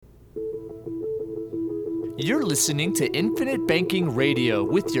You're listening to Infinite Banking Radio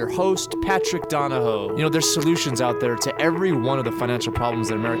with your host, Patrick Donohoe. You know, there's solutions out there to every one of the financial problems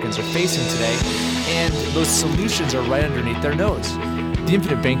that Americans are facing today, and those solutions are right underneath their nose. The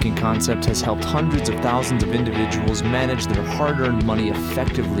infinite banking concept has helped hundreds of thousands of individuals manage their hard-earned money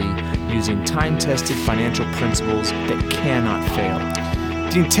effectively using time-tested financial principles that cannot fail.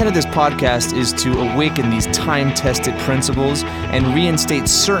 The intent of this podcast is to awaken these time-tested principles and reinstate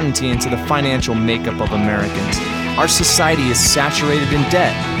certainty into the financial makeup of Americans. Our society is saturated in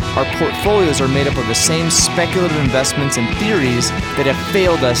debt. Our portfolios are made up of the same speculative investments and theories that have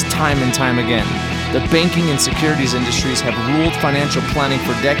failed us time and time again. The banking and securities industries have ruled financial planning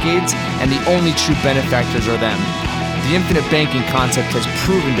for decades, and the only true benefactors are them. The infinite banking concept has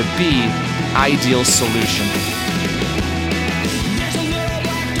proven to be the ideal solution.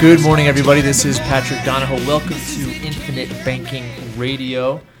 Good morning, everybody. This is Patrick Donohoe. Welcome to Infinite Banking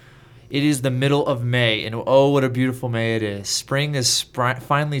Radio. It is the middle of May, and oh, what a beautiful May it is. Spring is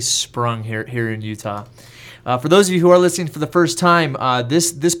finally sprung here in Utah. For those of you who are listening for the first time,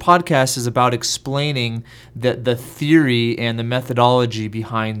 this podcast is about explaining the theory and the methodology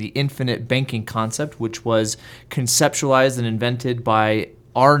behind the infinite banking concept, which was conceptualized and invented by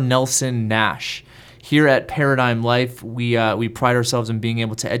R. Nelson Nash. Here at Paradigm Life, we pride ourselves in being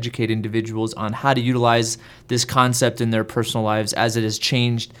able to educate individuals on how to utilize this concept in their personal lives, as it has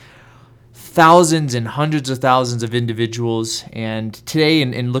changed thousands and hundreds of thousands of individuals. And today,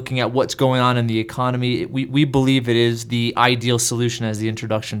 in looking at what's going on in the economy, we believe it is the ideal solution, as the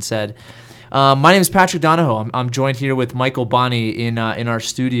introduction said. My name is Patrick Donohoe. I'm joined here with Michael Bonny in our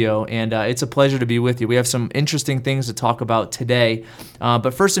studio, and it's a pleasure to be with you. We have some interesting things to talk about today.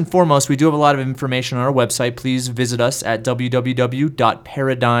 But first and foremost, we do have a lot of information on our website. Please visit us at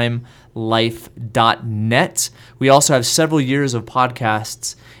www.paradigmlife.net. We also have several years of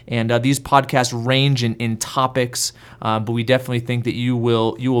podcasts, and these podcasts range in topics, but we definitely think that you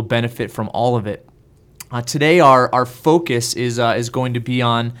will benefit from all of it. Today, our focus is going to be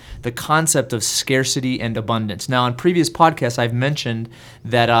on the concept of scarcity and abundance. Now, on previous podcasts, I've mentioned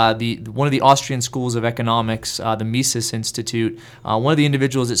that one of the Austrian schools of economics, the Mises Institute, one of the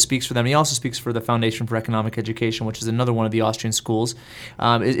individuals that speaks for them, he also speaks for the Foundation for Economic Education, which is another one of the Austrian schools,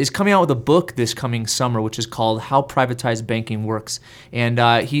 is coming out with a book this coming summer, which is called How Privatized Banking Works. And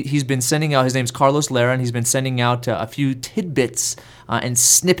he's been sending out, his name's Carlos Lara, and he's been sending out a few tidbits and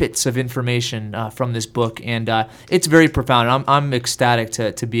snippets of information from this book, and it's very profound. I'm ecstatic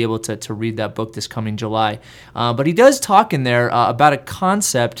to be able to read that book this coming July. But he does talk in there about a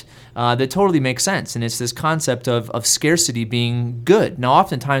concept that totally makes sense, and it's this concept of scarcity being good. Now,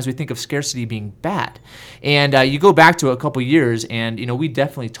 oftentimes we think of scarcity being bad, and you go back to a couple years, and we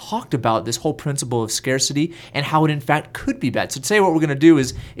definitely talked about this whole principle of scarcity and how it in fact could be bad. So today, what we're going to do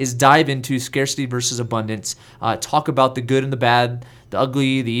is dive into scarcity versus abundance, talk about the good and the bad, the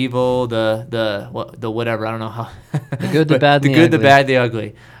ugly, the evil, the whatever. I don't know how. The good, the bad, the and good, ugly. the bad, the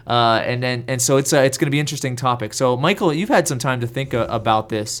ugly. And so it's going to be an interesting topic. So Michael, you've had some time to think about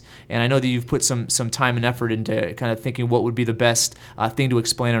this, and I know that you've put some time and effort into kind of thinking what would be the best thing to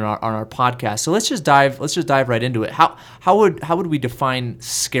explain on our podcast. So let's just dive right into it. How would we define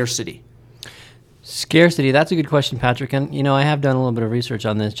scarcity? Scarcity, that's a good question, Patrick. And, I have done a little bit of research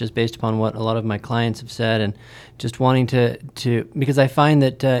on this just based upon what a lot of my clients have said, and just wanting to because I find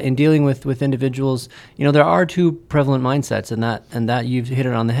that in dealing with individuals, there are two prevalent mindsets, and that you've hit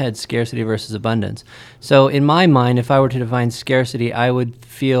it on the head, scarcity versus abundance. So in my mind, if I were to define scarcity, I would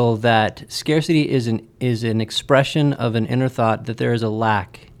feel that scarcity is an expression of an inner thought that there is a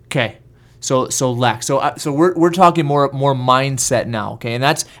lack. Okay. So lack. So we're talking more mindset now, okay?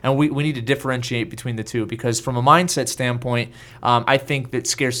 And we need to differentiate between the two, because from a mindset standpoint, I think that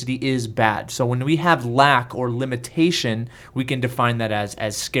scarcity is bad. So when we have lack or limitation, we can define that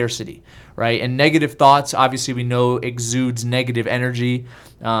as scarcity, right? And negative thoughts, obviously, we know exudes negative energy,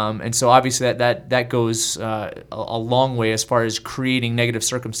 and so obviously that goes a long way as far as creating negative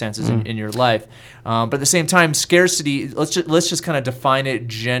circumstances in your life. But at the same time, scarcity, let's just kind of define it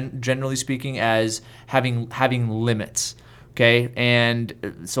generally speaking as having limits. Okay,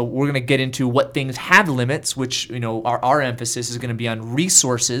 and so we're going to get into what things have limits, which our emphasis is going to be on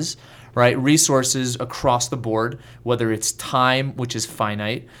resources, right? Resources across the board, whether it's time, which is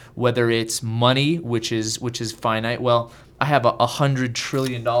finite, whether it's money, which is finite. Well, I have a $100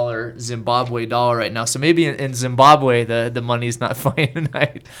 trillion Zimbabwe dollar right now. So maybe in Zimbabwe the money is not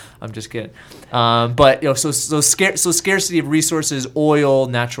finite. I'm just kidding. But so scarcity of resources, oil,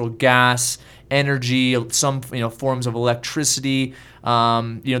 natural gas, energy, some forms of electricity.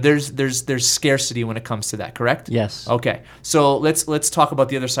 There's scarcity when it comes to that. Correct? Yes. Okay. So let's talk about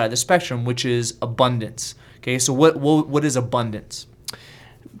the other side of the spectrum, which is abundance. Okay. So what is abundance?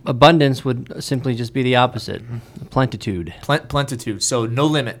 Abundance would simply just be the opposite, plentitude. Plentitude. So no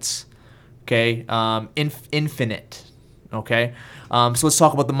limits. Okay. Infinite. Okay. So let's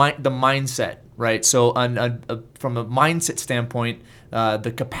talk about the mindset, right? So from a mindset standpoint,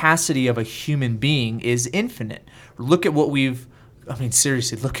 the capacity of a human being is infinite. Look at what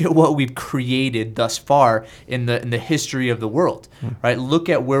seriously, look at what we've created thus far in the history of the world, right? Look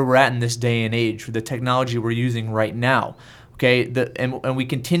at where we're at in this day and age, the technology we're using right now. Okay, and we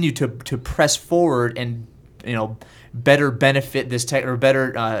continue to press forward and better benefit this tech, or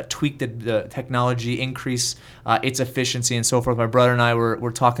better tweak the technology, increase its efficiency and so forth. My brother and I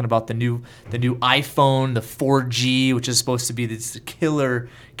were talking about the new iPhone, the 4G, which is supposed to be this killer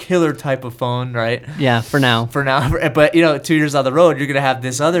type of phone, right? Yeah, for now. But 2 years down the road, you're gonna have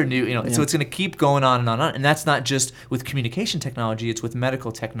this other new, so it's gonna keep going on and on and on. And that's not just with communication technology; it's with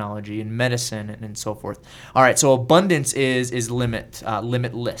medical technology and medicine and so forth. All right, so abundance is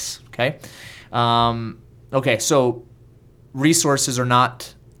limitless. Okay. Okay, so resources are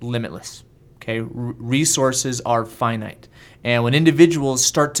not limitless. Okay, resources are finite. And when individuals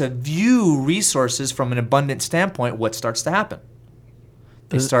start to view resources from an abundant standpoint, what starts to happen?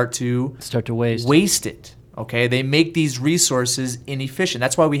 They start to waste it. Okay, they make these resources inefficient.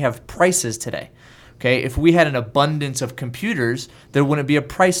 That's why we have prices today. Okay, if we had an abundance of computers, there wouldn't be a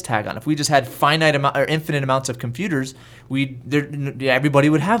price tag on it. If we just had finite amount or infinite amounts of computers, everybody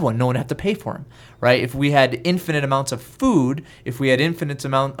would have one. No one would have to pay for them, right? If we had infinite amounts of food, if we had infinite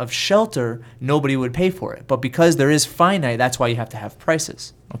amount of shelter, nobody would pay for it. But because there is finite, that's why you have to have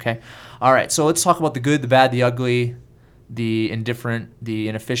prices. Okay, all right. So let's talk about the good, the bad, the ugly, the indifferent, the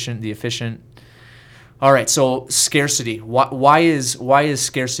inefficient, the efficient. All right. So scarcity. Why is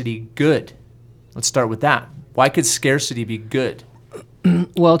scarcity good? Let's start with that. Why could scarcity be good?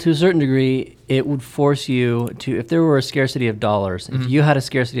 Well, to a certain degree, it would force you to, if there were a scarcity of dollars, if you had a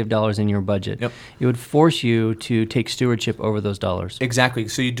scarcity of dollars in your budget, it would force you to take stewardship over those dollars. Exactly.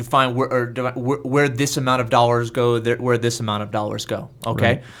 So you define where this amount of dollars go, where this amount of dollars go.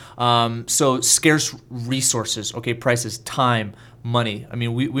 Okay. Right. So scarce resources, okay, prices, time, money. I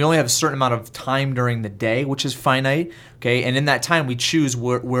mean, we only have a certain amount of time during the day, which is finite, okay? And in that time, we choose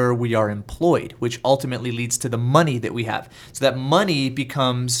where we are employed, which ultimately leads to the money that we have. So that money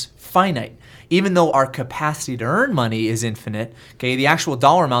becomes finite. Even though our capacity to earn money is infinite, okay, the actual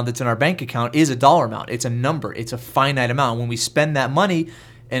dollar amount that's in our bank account is a dollar amount. It's a number. It's a finite amount. When we spend that money,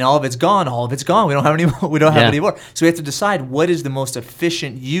 and all of it's gone. We don't have any more. We don't have any more. So we have to decide what is the most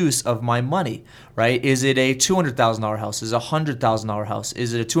efficient use of my money, right? Is it a $200,000 house? Is it a $100,000 house?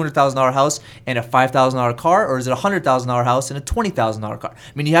 Is it a $200,000 house and a $5,000 car? Or is it a $100,000 house and a $20,000 car?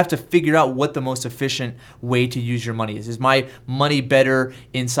 I mean, you have to figure out what the most efficient way to use your money is. Is my money better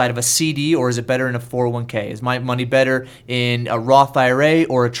inside of a CD or is it better in a 401k? Is my money better in a Roth IRA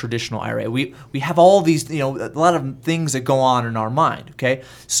or a traditional IRA? We have all these, a lot of things that go on in our mind, okay?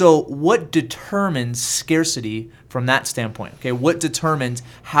 So what determines scarcity from that standpoint? Okay, what determines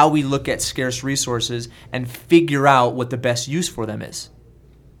how we look at scarce resources and figure out what the best use for them is?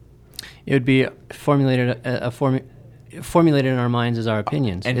 It would be formulated in our minds as our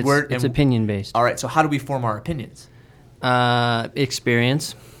opinions. And it's opinion based. All right. So how do we form our opinions?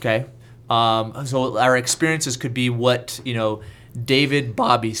 Experience. Okay. So our experiences could be what David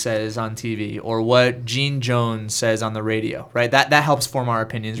Bobby says on TV or what Gene Jones says on the radio, right? That helps form our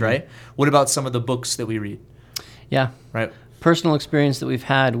opinions, right? What about some of the books that we read? Yeah. Right. Personal experience that we've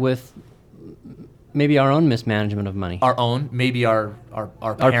had with maybe our own mismanagement of money. Our own, maybe our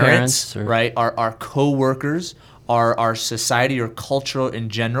parents, right? Our co-workers, our society or culture in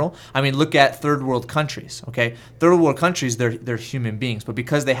general. I mean, look at third world countries, okay? Third world countries, they're human beings, but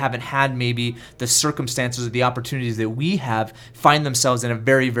because they haven't had maybe the circumstances or the opportunities that we have, find themselves in a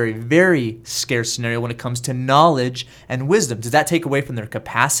very, very, very scarce scenario when it comes to knowledge and wisdom. Does that take away from their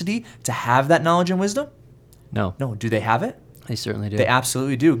capacity to have that knowledge and wisdom? No. No. Do they have it? They certainly do. They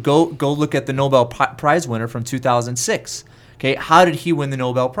absolutely do. Go look at the Nobel Prize winner from 2006. Okay, how did he win the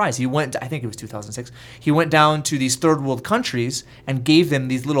Nobel Prize? He went, I think it was 2006. He went down to these third world countries and gave them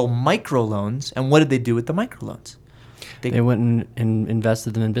these little microloans. And what did they do with the microloans? They went and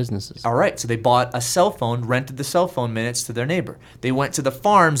invested them in businesses. All right, so they bought a cell phone, rented the cell phone minutes to their neighbor. They went to the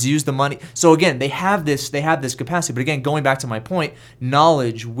farms, used the money. So again, they have this capacity. But again, going back to my point,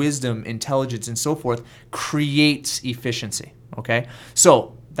 knowledge, wisdom, intelligence, and so forth creates efficiency. Okay,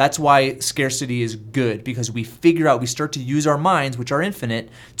 so that's why scarcity is good, because we start to use our minds, which are infinite,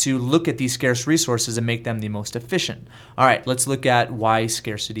 to look at these scarce resources and make them the most efficient. All right, let's look at why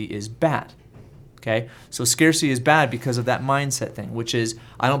scarcity is bad. Okay, so scarcity is bad because of that mindset thing, which is,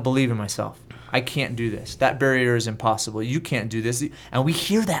 I don't believe in myself. I can't do this. That barrier is impossible. You can't do this. And we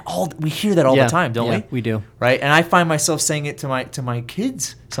hear that all the time, don't we? We do. Right? And I find myself saying it to my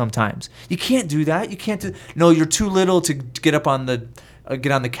kids sometimes. You can't do that. You can't do. No, you're too little to get up on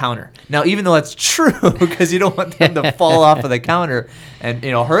the counter. Now, even though that's true, because you don't want them to fall off of the counter and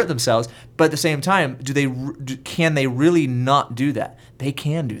hurt themselves, but at the same time, can they really not do that? They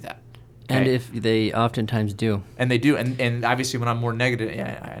can do that. And if they oftentimes do. And they do. And obviously when I'm more negative,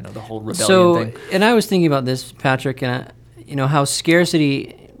 I know the whole rebellion thing. And I was thinking about this, Patrick, and how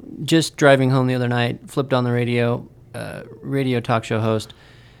scarcity, just driving home the other night, flipped on the radio talk show host,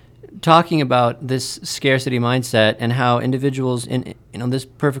 talking about this scarcity mindset and how individuals, this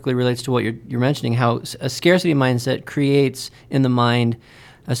perfectly relates to what you're mentioning, how a scarcity mindset creates in the mind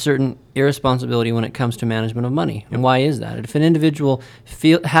a certain irresponsibility when it comes to management of money. And why is that? If an individual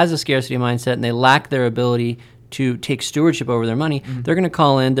has a scarcity mindset and they lack their ability to take stewardship over their money, they're going to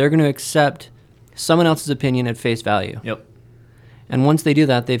call in, they're going to accept someone else's opinion at face value. Yep. And once they do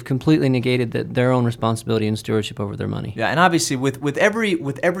that, they've completely negated their own responsibility and stewardship over their money. Yeah, and obviously with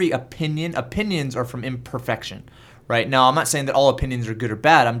every opinion, opinions are from imperfection. Right? Now, I'm not saying that all opinions are good or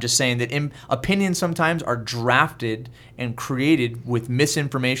bad. I'm just saying that opinions sometimes are drafted and created with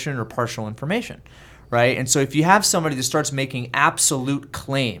misinformation or partial information. Right? And so if you have somebody that starts making absolute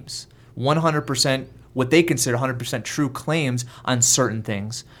claims, 100%, what they consider 100% true claims on certain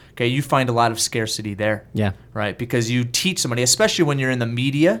things, okay, you find a lot of scarcity there. Yeah. Right? Because you teach somebody, especially when you're in the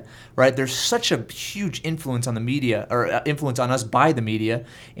media, right? There's such a huge influence on the media, or influence on us by the media,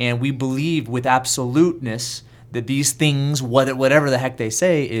 and we believe with absoluteness that these things, whatever the heck they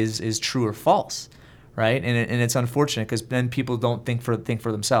say, is true or false, right? And it's unfortunate, because then people don't think for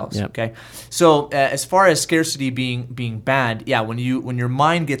themselves. Yep. Okay, so as far as scarcity being bad, yeah, when your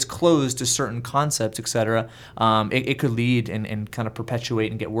mind gets closed to certain concepts, etc., it could lead and kind of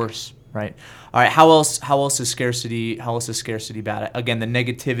perpetuate and get worse, right? All right, how else is scarcity bad? Again, the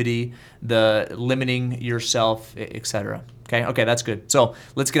negativity, the limiting yourself, etc. Okay, that's good. So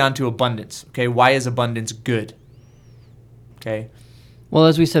let's get on to abundance. Okay, why is abundance good? Okay. Well,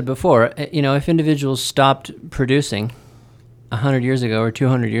 as we said before, if individuals stopped producing 100 years ago or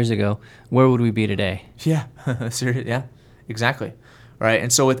 200 years ago, where would we be today? Yeah, serious. Yeah, exactly. Right.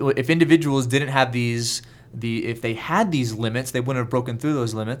 And so if individuals didn't have if they had these limits, they wouldn't have broken through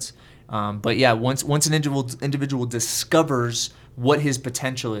those limits. But yeah, once an individual discovers what his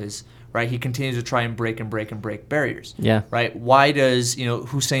potential is, right, he continues to try and break barriers. Yeah. Right. Why does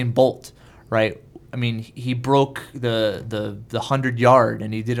Usain Bolt, right? I mean, he broke the 100-yard,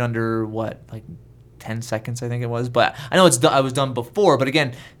 and he did under what, like 10 seconds, I think it was. But I know I was done before. But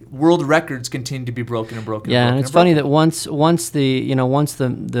again, world records continue to be broken and broken. Yeah, and it's funny that once the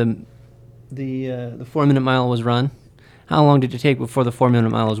 4-minute mile was run. How long did it take before the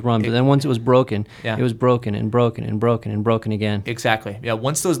 4-minute mile was run? But then once it was broken, yeah, it was broken and broken and broken and broken again. Exactly. Yeah.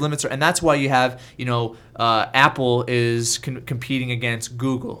 Once those limits are, and that's why you have, Apple is competing against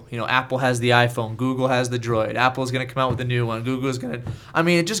Google. Apple has the iPhone, Google has the Droid. Apple's going to come out with a new one. Google's going to. I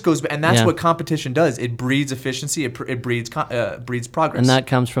mean, it just goes, and that's what competition does. It breeds efficiency. It breeds progress. And that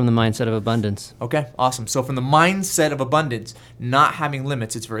comes from the mindset of abundance. Okay. Awesome. So from the mindset of abundance, not having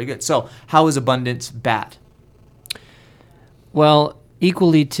limits, it's very good. So how is abundance bad? Well,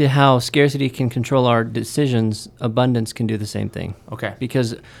 equally to how scarcity can control our decisions, abundance can do the same thing. Okay.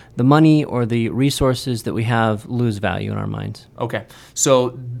 Because the money or the resources that we have lose value in our minds. Okay.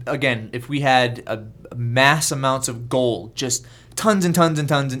 So, again, if we had mass amounts of gold, just tons and tons and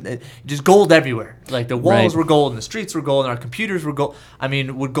tons, and just gold everywhere. Like the walls were gold and the streets were gold and our computers were gold. I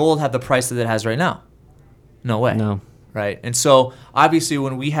mean, would gold have the price that it has right now? No way. No. Right. And so obviously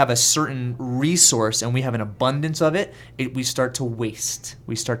when we have a certain resource and we have an abundance of it, we start to waste.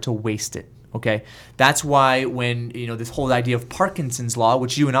 We start to waste it. Okay. That's why when, this whole idea of Parkinson's law,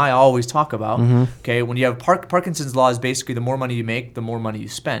 which you and I always talk about, okay, when you have Parkinson's law is basically the more money you make, the more money you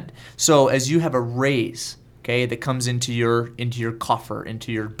spend. So as you have a raise, okay, that comes into your coffer,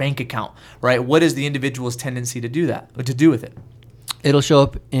 into your bank account, right? What is the individual's tendency to do with it? It'll show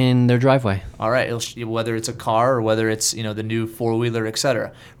up in their driveway. All right, whether it's a car or whether it's the new four-wheeler, et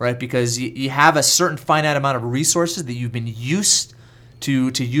cetera, right? Because you have a certain finite amount of resources that you've been used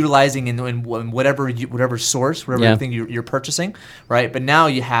to utilizing in whatever source, whatever thing you're purchasing, right? But now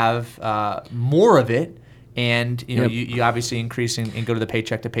you have more of it, and you obviously increase and go to the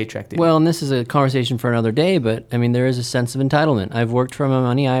paycheck to paycheck deal. Well, and this is a conversation for another day, but I mean, there is a sense of entitlement. I've worked for my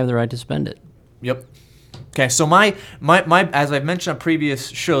money; I have the right to spend it. Yep. Okay, so my as I've mentioned on previous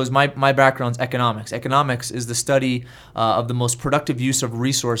shows, my background is economics. Economics is the study of the most productive use of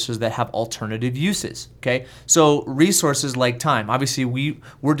resources that have alternative uses. Okay, so resources like time. Obviously,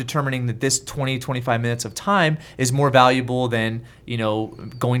 we're determining that this 25 minutes of time is more valuable than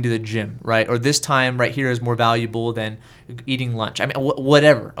going to the gym, right? Or this time right here is more valuable than eating lunch. I mean,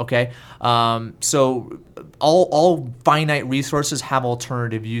 whatever. Okay, so all finite resources have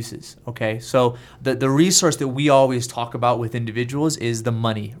alternative uses. Okay, so the resource that we always talk about with individuals is the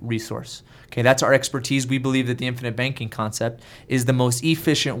money resource. Okay, that's our expertise. We believe that the infinite banking concept is the most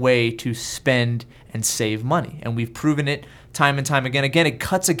efficient way to spend and save money, and we've proven it time and time again. Again, it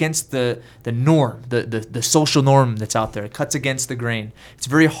cuts against the norm, the social norm that's out there. It cuts against the grain. It's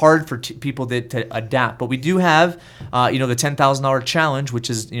very hard for people to adapt. But we do have, the $10,000 challenge, which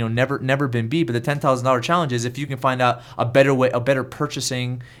is never been beat. But the $10,000 challenge is if you can find out a better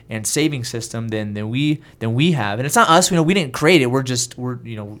purchasing and saving system than we have. And it's not us. We didn't create it. We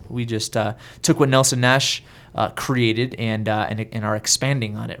just took what Nelson Nash created and are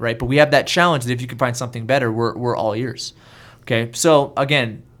expanding on it, right? But we have that challenge that if you can find something better, we're all ears. Okay, so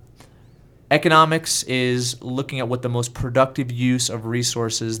again, economics is looking at what the most productive use of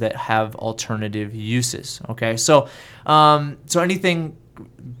resources that have alternative uses. Okay, so anything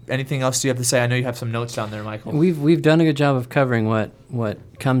else you have to say? I know you have some notes down there, Michael. We've done a good job of covering what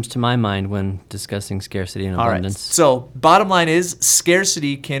comes to my mind when discussing scarcity and abundance. All right. So bottom line is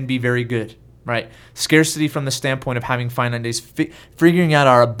scarcity can be very good. Right? Scarcity from the standpoint of having finite days, figuring out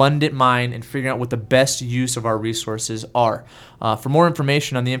our abundant mind and figuring out what the best use of our resources are. For more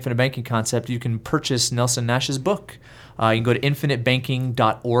information on the infinite banking concept, you can purchase Nelson Nash's book. You can go to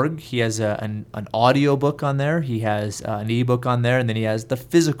infinitebanking.org. He has an audio book on there. He has an ebook on there, and then he has the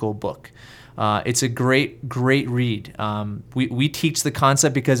physical book. It's a great read. We teach the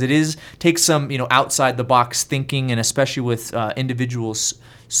concept because it takes some outside the box thinking, and especially with individuals'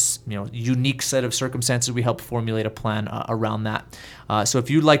 unique set of circumstances, we help formulate a plan around that. So if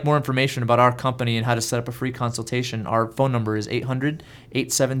you'd like more information about our company and how to set up a free consultation, our phone number is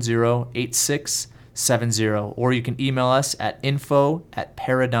 800-870-8670, or you can email us at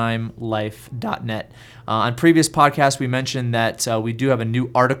info@paradigmlife.net. On previous podcasts, we mentioned that we do have a new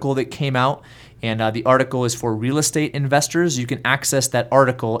article that came out, and the article is for real estate investors. You can access that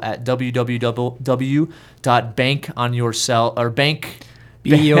article at www.bank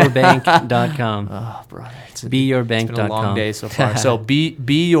BeYourBank.com. Oh, brother. BeYourBank.com. It's been a long day so far. So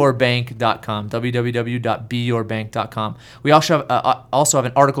BeYourBank.com. www.BeYourBank.com. We also have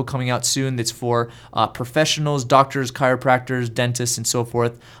an article coming out soon that's for professionals, doctors, chiropractors, dentists, and so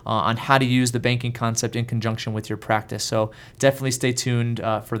forth on how to use the banking concept in conjunction with your practice. So definitely stay tuned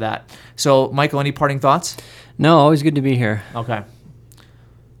for that. So, Michael, any parting thoughts? No, always good to be here. Okay.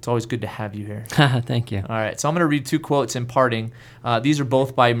 It's always good to have you here. Thank you. All right, so I'm going to read two quotes in parting. These are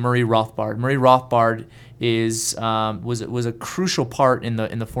both by Murray Rothbard. Murray Rothbard was a crucial part in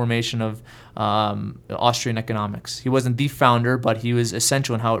the formation of Austrian economics. He wasn't the founder, but he was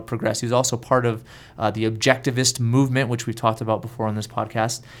essential in how it progressed. He was also part of the objectivist movement, which we've talked about before on this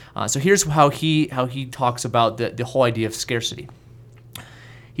podcast. So here's how he talks about the whole idea of scarcity.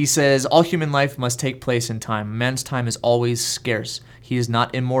 He says, all human life must take place in time. Man's time is always scarce. He is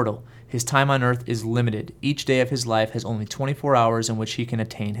not immortal. His time on earth is limited. Each day of his life has only 24 hours in which he can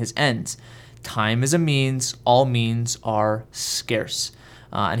attain his ends. Time is a means. All means are scarce.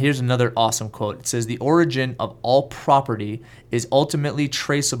 And here's another awesome quote. It says, the origin of all property is ultimately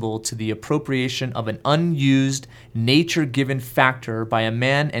traceable to the appropriation of an unused, nature-given factor by a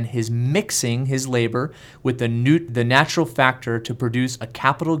man and his mixing his labor with the natural factor to produce a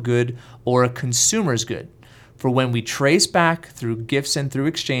capital good or a consumer's good. For when we trace back through gifts and through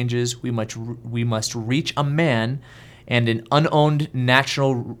exchanges, we must reach a man and an unowned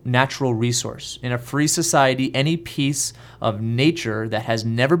natural resource. In a free society, any piece of nature that has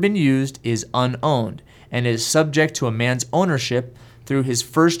never been used is unowned and is subject to a man's ownership through his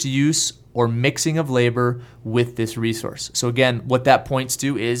first use or mixing of labor with this resource. So again, what that points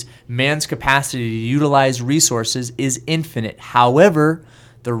to is man's capacity to utilize resources is infinite. However,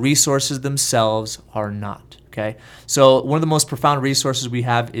 the resources themselves are not. Okay, so one of the most profound resources we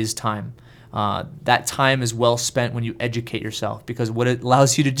have is time. that time is well spent when you educate yourself, because what it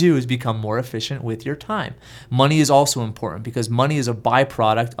allows you to do is become more efficient with your time. Money is also important because money is a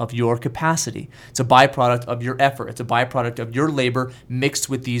byproduct of your capacity. It's a byproduct of your effort. It's a byproduct of your labor mixed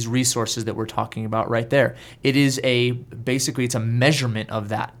with these resources that we're talking about right there. It is basically it's a measurement of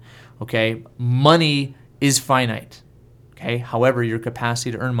that. Okay? Money is finite. Okay? However, your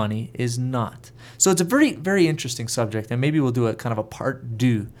capacity to earn money is not. So it's a very, very interesting subject, and maybe we'll do a kind of a part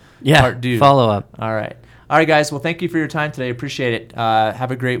two. Follow up. All right, guys. Well, thank you for your time today. Appreciate it.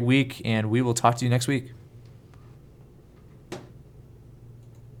 Have a great week, and we will talk to you next week.